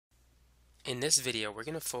In this video, we're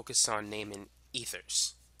going to focus on naming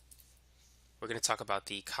ethers. We're going to talk about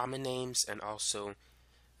the common names and also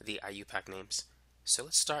the IUPAC names. So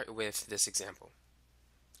let's start with this example.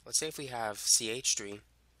 Let's say if we have CH3,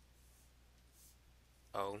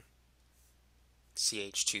 O,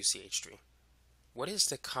 CH2, CH3. What is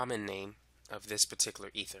the common name of this particular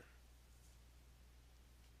ether?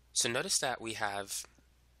 So notice that we have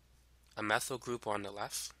a methyl group on the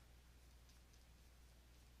left,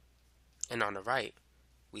 and on the right,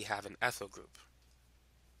 we have an ethyl group.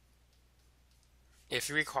 If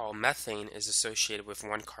you recall, methane is associated with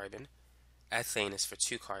 1 carbon, ethane is for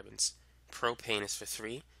 2 carbons, propane is for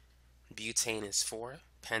 3, butane is 4,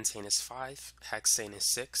 pentane is 5, hexane is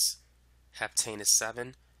 6, heptane is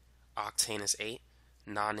 7, octane is 8,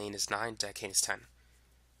 nonane is 9, decane is 10.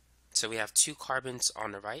 So we have 2 carbons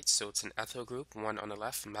on the right, so it's an ethyl group, 1 on the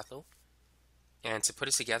left, methyl. And to put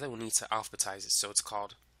it together, we need to alphabetize it, so it's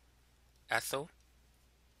called ethyl,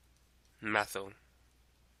 methyl,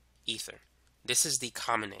 ether. This is the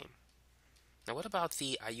common name. Now what about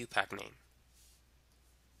the IUPAC name?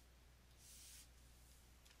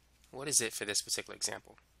 What is it for this particular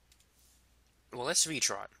example? Well, let's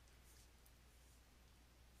redraw it.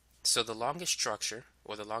 So the longest structure,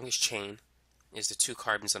 or the longest chain, is the 2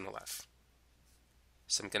 carbons on the left.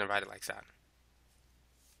 So I'm going to write it like that.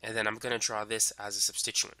 And then I'm going to draw this as a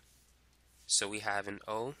substituent. So we have an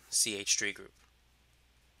OCH3 group.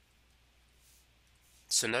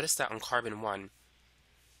 So notice that on carbon 1,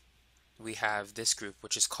 we have this group,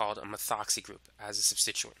 which is called a methoxy group, as a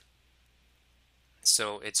substituent.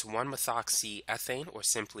 So it's 1-methoxyethane, or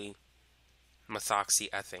simply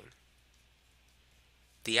methoxyethane.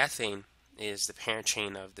 The ethane is the parent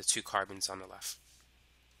chain of the 2 carbons on the left.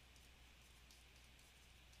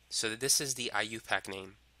 So this is the IUPAC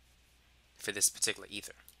name for this particular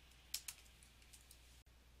ether.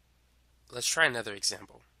 Let's try another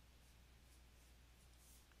example.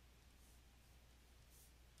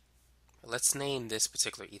 Let's name this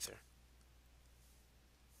particular ether.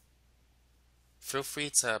 Feel free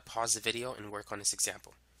to pause the video and work on this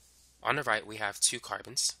example. On the right, we have 2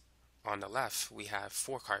 carbons. On the left, we have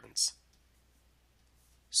 4 carbons.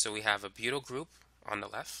 So we have a butyl group on the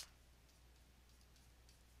left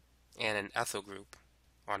and an ethyl group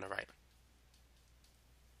on the right.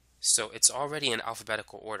 So it's already in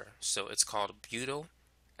alphabetical order, so it's called butyl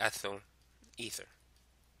ethyl ether.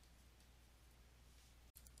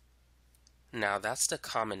 Now that's the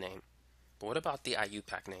common name, but what about the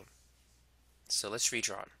IUPAC name? So let's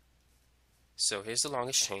redraw it. So here's the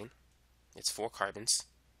longest chain, it's 4 carbons,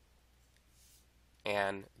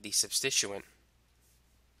 and the substituent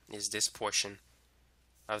is this portion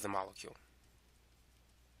of the molecule.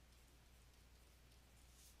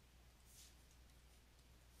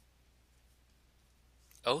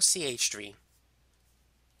 OCH3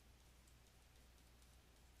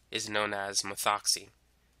 is known as methoxy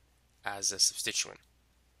as a substituent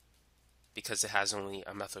because it has only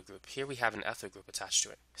a methyl group. Here we have an ethyl group attached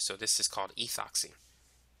to it, so this is called ethoxy.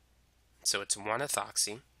 So it's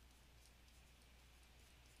 1-ethoxy,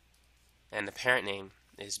 and the parent name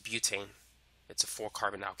is butane. It's a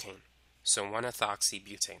 4-carbon alkane, so 1-ethoxy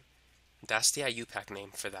butane. That's the IUPAC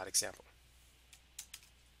name for that example.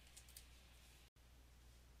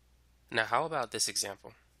 Now how about this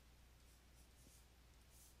example?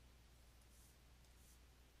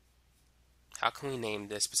 How can we name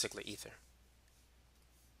this particular ether?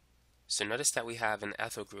 So notice that we have an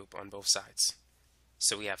ethyl group on both sides.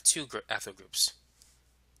 So we have 2 ethyl groups.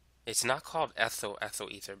 It's not called ethyl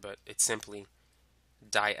ether, but it's simply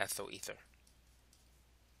diethyl ether.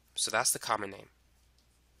 So that's the common name.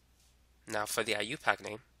 Now for the IUPAC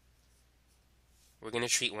name, we're going to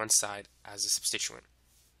treat one side as a substituent.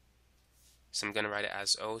 So I'm going to write it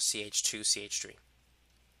as OCH2CH3.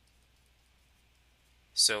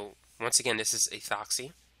 So once again, this is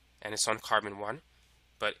ethoxy, and it's on carbon 1.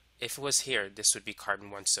 But if it was here, this would be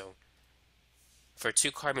carbon 1. So for a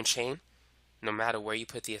 2-carbon chain, no matter where you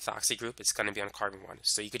put the ethoxy group, it's going to be on carbon 1.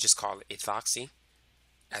 So you could just call it ethoxy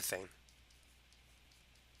ethane.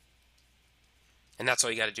 And that's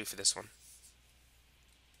all you got to do for this one.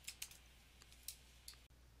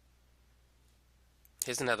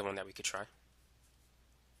 Here's another one that we could try.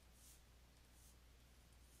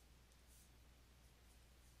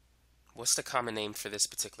 What's the common name for this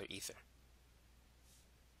particular ether?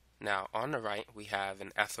 Now on the right, we have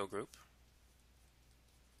an ethyl group.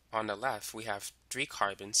 On the left, we have 3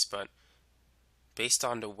 carbons, but based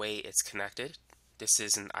on the way it's connected, this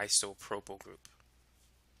is an isopropyl group.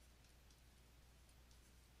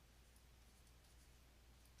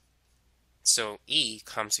 So E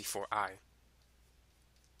comes before I.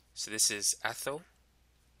 So this is ethyl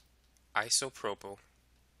isopropyl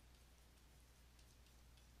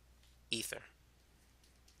ether.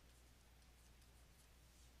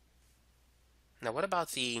 Now what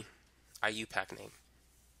about the IUPAC name?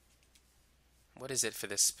 What is it for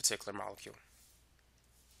this particular molecule?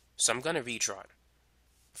 So I'm going to redraw it.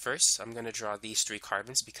 First, I'm going to draw these 3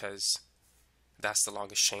 carbons because that's the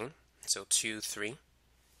longest chain. So 2, 3.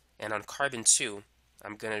 And on carbon 2,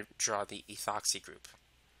 I'm going to draw the ethoxy group.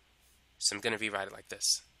 So I'm going to rewrite it like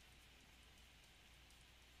this.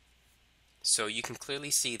 So you can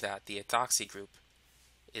clearly see that the ethoxy group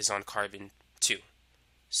is on carbon 2.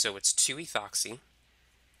 So it's 2-ethoxy,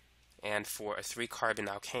 and for a 3-carbon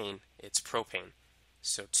alkane, it's propane.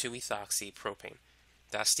 So 2-ethoxy propane.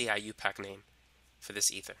 That's the IUPAC name for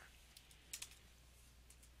this ether.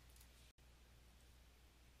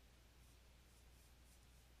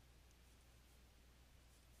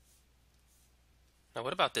 Now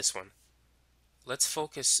what about this one? Let's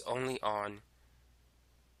focus only on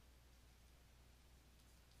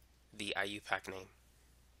the IUPAC name.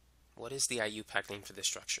 What is the IUPAC name for this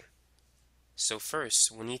structure? So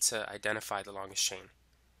first, we need to identify the longest chain.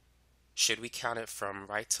 Should we count it from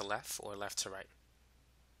right to left or left to right?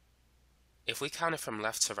 If we count it from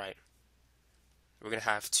left to right, we're going to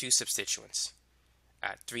have 2 substituents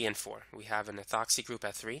at 3 and 4. We have an ethoxy group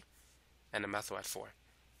at 3 and a methyl at 4.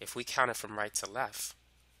 If we count it from right to left,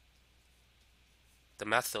 the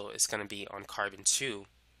methyl is going to be on carbon 2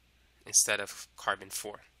 instead of carbon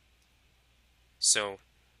 4. So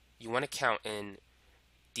you want to count in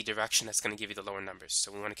the direction that's going to give you the lower numbers.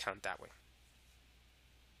 So we want to count that way.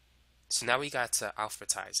 So now we got to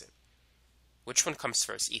alphabetize it. Which one comes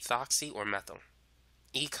first, ethoxy or methyl?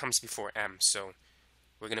 E comes before M, so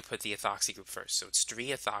we're going to put the ethoxy group first. So it's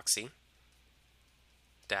 3-ethoxy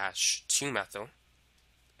dash 2-methyl,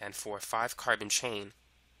 and for a 5-carbon chain,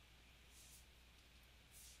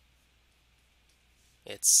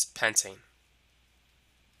 it's pentane.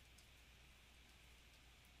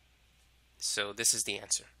 So this is the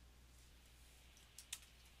answer.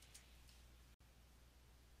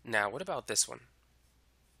 Now what about this one?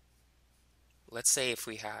 Let's say if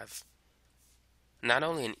we have not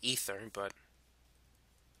only an ether, but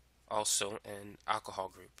also an alcohol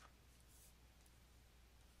group.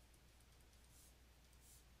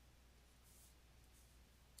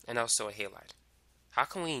 And also a halide. How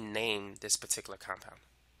can we name this particular compound?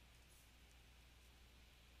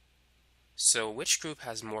 So which group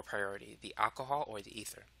has more priority, the alcohol or the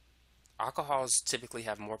ether? Alcohols typically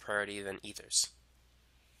have more priority than ethers.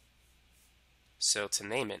 So to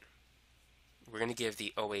name it, we're going to give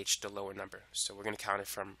the OH the lower number. So we're going to count it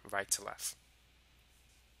from right to left.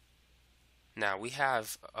 Now we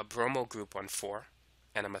have a bromo group on 4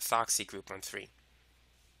 and a methoxy group on 3.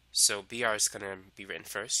 So Br is going to be written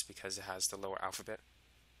first because it has the lower alphabet.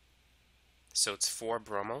 So it's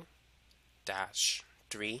 4-bromo dash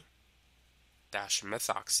 3 dash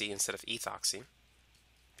methoxy instead of ethoxy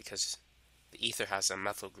because the ether has a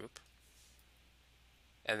methyl group.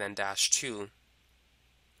 And then dash 2,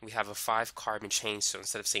 we have a 5-carbon chain, so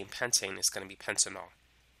instead of saying pentane, it's going to be pentanol.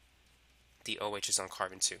 The OH is on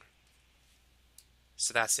carbon 2.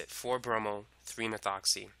 So that's it, 4-bromo,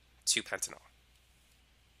 3-methoxy, 2-pentanol.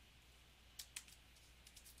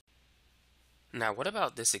 Now what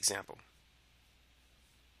about this example?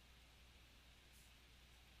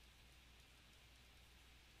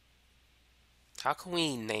 How can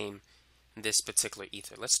we name this particular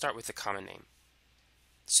ether? Let's start with the common name.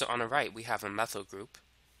 So on the right we have a methyl group.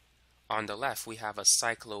 On the left we have a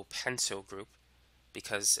cyclopentyl group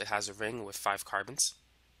because it has a ring with 5 carbons.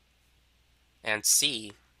 And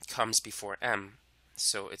C comes before M,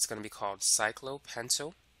 so it's going to be called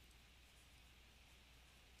cyclopentyl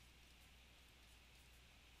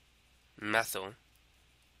methyl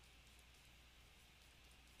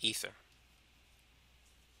ether.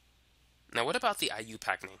 Now what about the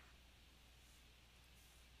IUPAC name?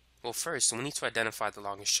 Well, first we need to identify the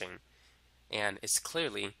longest chain, and it's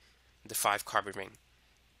clearly the 5-carbon ring.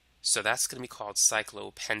 So that's going to be called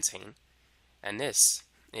cyclopentane, and this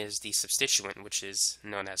is the substituent, which is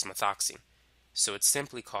known as methoxy. So it's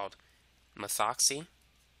simply called methoxy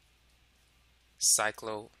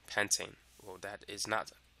cyclopentane. Well, that is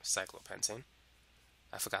not cyclopentane.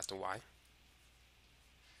 I forgot the Y.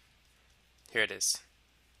 Here it is.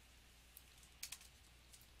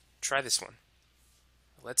 Try this one.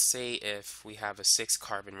 Let's say if we have a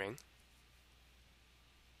 6-carbon ring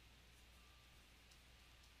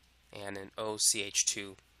and an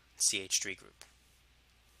OCH2 CH3 group.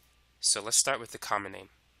 So let's start with the common name.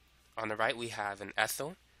 On the right we have an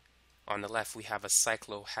ethyl. On the left we have a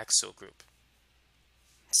cyclohexyl group.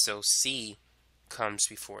 So C comes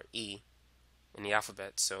before E in the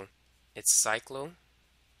alphabet, so it's cyclo,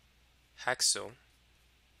 hexo,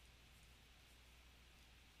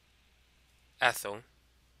 ethyl,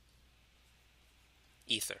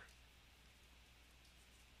 ether.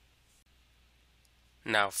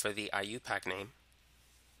 Now for the IUPAC name,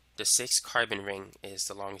 the 6th carbon ring is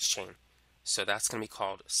the longest chain. So that's going to be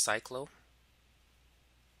called cyclohexane.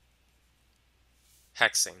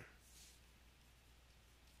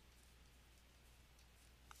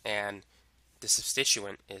 And the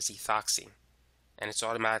substituent is ethoxy. And it's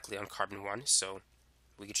automatically on carbon 1, so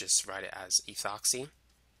we could just write it as ethoxy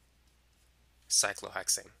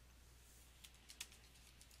cyclohexane.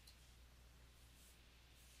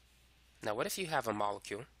 Now what if you have a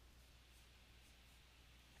molecule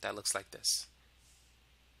that looks like this?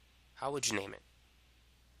 How would you name it?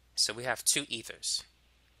 So we have 2 ethers.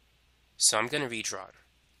 So I'm going to redraw it.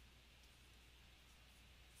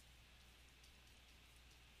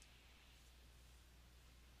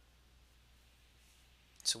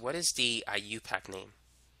 So what is the IUPAC name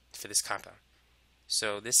for this compound?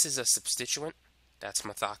 So this is a substituent, that's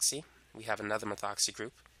methoxy. We have another methoxy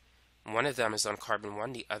group. One of them is on carbon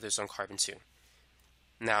 1, the other is on carbon 2.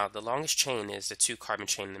 Now the longest chain is the 2 carbon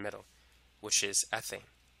chain in the middle, which is ethane.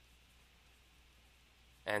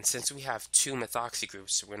 And since we have 2 methoxy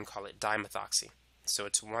groups, we're going to call it dimethoxy. So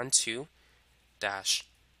it's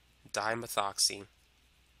 1,2-dimethoxy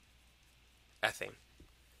ethane.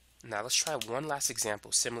 Now let's try one last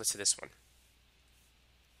example similar to this one.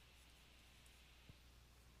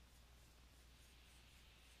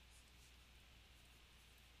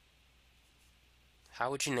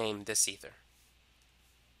 How would you name this ether?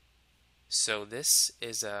 So this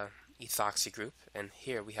is a ethoxy group, and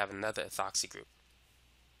here we have another ethoxy group.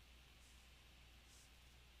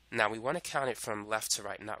 Now we want to count it from left to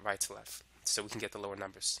right, not right to left, so we can get the lower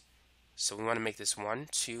numbers. So we want to make this 1,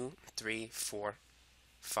 2, 3, 4,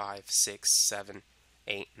 5, 6, 7,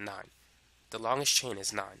 8, 9. The longest chain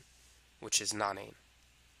is 9, which is nonane.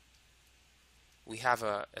 We have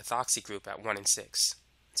a ethoxy group at 1 and 6,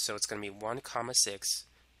 so it's going to be 1,6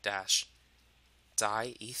 dash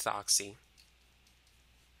diethoxy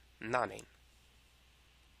nonane.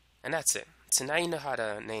 And that's it. So now you know how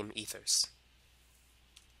to name ethers.